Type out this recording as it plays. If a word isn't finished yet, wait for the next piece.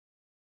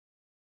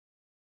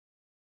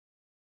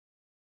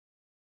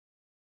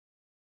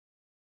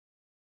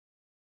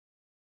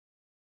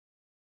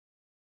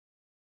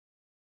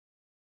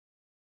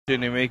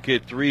They make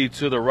it 3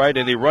 to the right,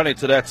 and they run it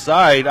to that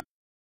side.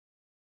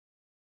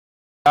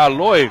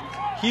 Lloyd,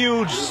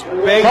 huge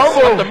space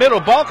up the middle.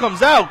 Ball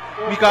comes out.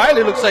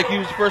 Mikaele looks like he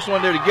was the first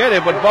one there to get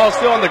it, but ball's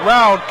still on the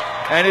ground,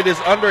 and it is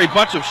under a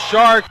bunch of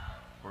sharks.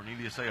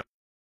 Cornelius looking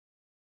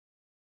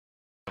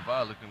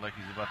like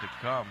he's about to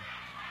come.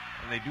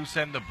 And they do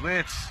send the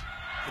blitz.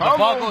 The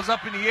ball goes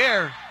up in the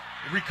air.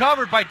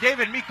 Recovered by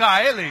David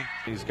Mikaele.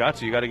 He's got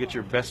to. You got to get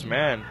your best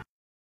man.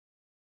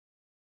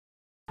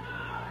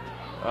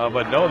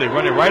 But no, they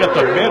run it right up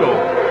the middle.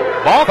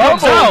 Ball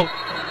comes out.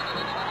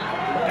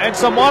 And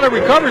Samana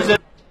recovers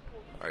it.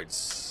 All right,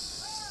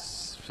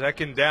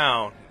 second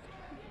down.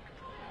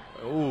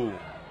 Ooh,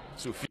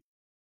 Sofia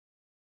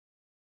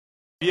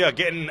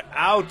getting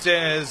out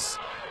as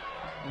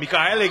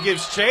Mikaele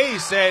gives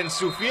chase, and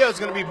Sofia is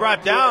going to be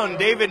brought down.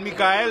 David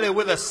Mikaele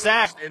with a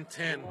sack. And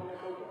 10.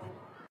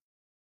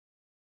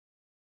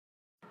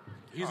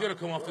 He's going to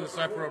come off to the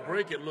side for a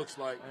break, it looks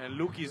like. And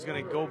Lukey's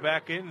going to go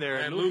back in there,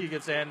 and Lukey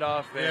gets a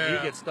handoff, and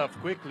he gets stuffed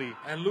quickly.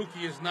 And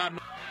Lukey is not...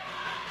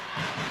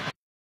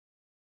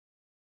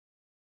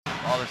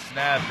 All the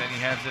snaps, and he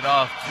hands it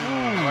off to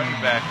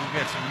running back, who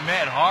gets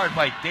met hard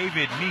by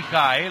David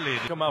Mikaele.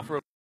 Come out for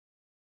a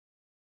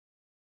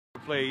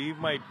play. He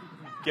might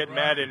get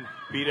mad and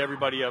beat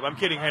everybody up. I'm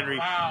kidding, Henry.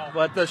 Wow.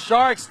 But the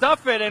Sharks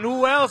stuff it, and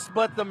who else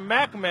but the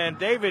Mac man,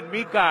 David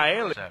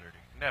Mikaele. Saturday,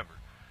 never.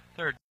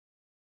 Third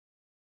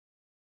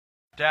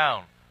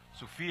down.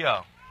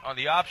 Sofia on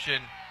the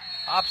option.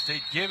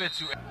 Opstate, give it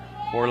to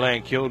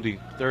Orland Kildy.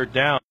 Third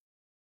down.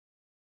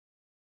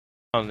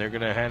 They're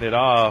going to hand it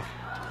off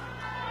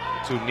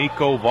to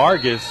Nico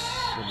Vargas.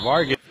 And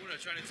Vargas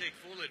trying to take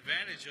full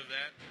advantage of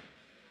that.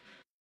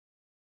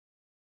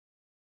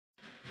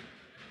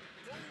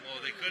 Oh,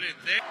 they couldn't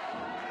there.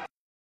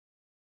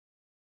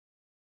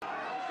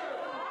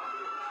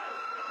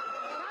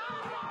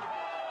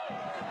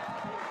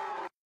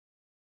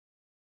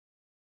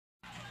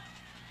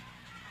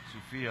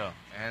 Sofia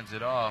hands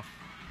it off.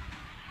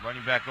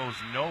 Running back goes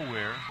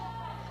nowhere.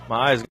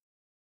 My eyes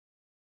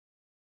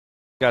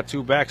got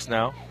two backs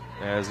now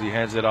as he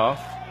hands it off.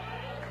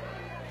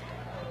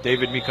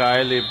 David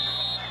Mikaele. They're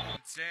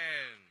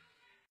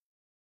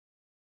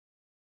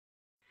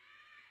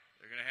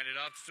going to hand it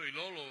off to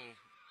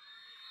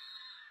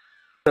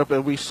Ilolo.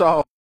 And we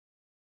saw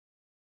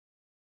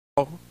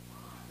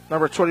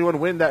number 21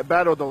 win that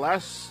battle the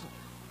last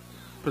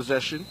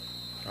possession.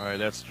 All right,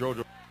 that's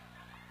Jojo.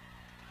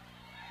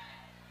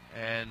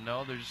 And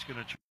no, they're just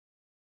going to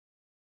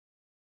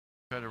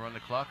try to run the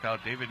clock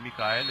out. David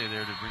Mikaele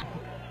there to bring.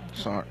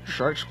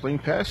 Sharks clean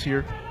pass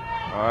here.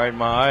 All right,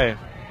 my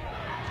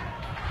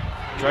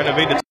trying to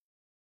beat the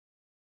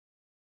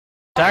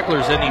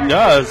tacklers, and he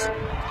does.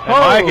 And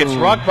Mike gets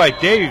rocked by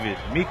David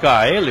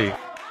Mikaele.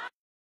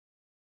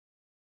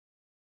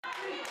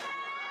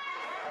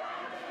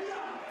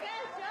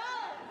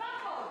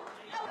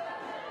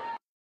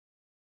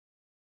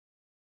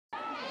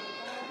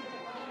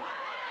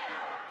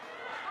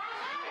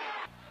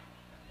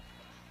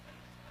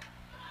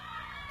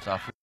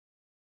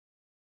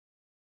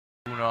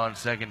 On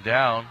second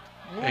down.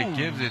 It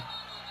gives it.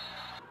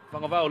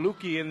 Fangavao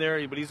Luki in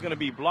there, but he's going to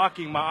be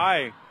blocking my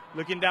eye.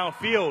 Looking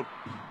downfield.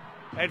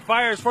 And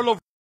fires for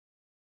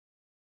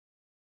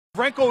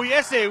Lovrenko.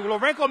 Yes,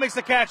 Lovrenko makes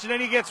the catch, and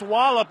then he gets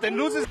walloped and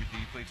loses. He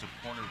played some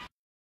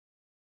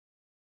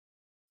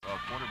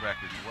quarterback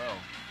as well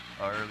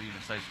early in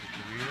his high school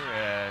career.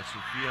 As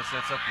Sofia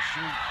sets up the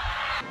shoot.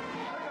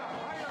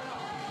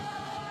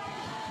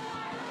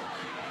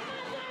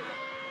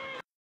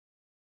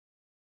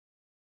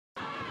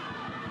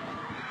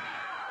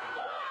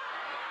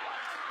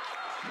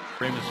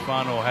 Ramus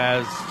Fano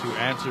has to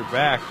answer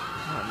back.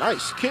 Oh,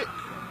 nice kick.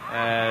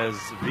 As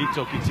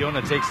Vito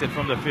Kitiona takes it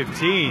from the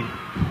 15.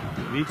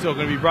 Vito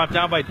going to be brought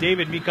down by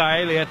David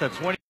Mikaele at the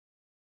 20.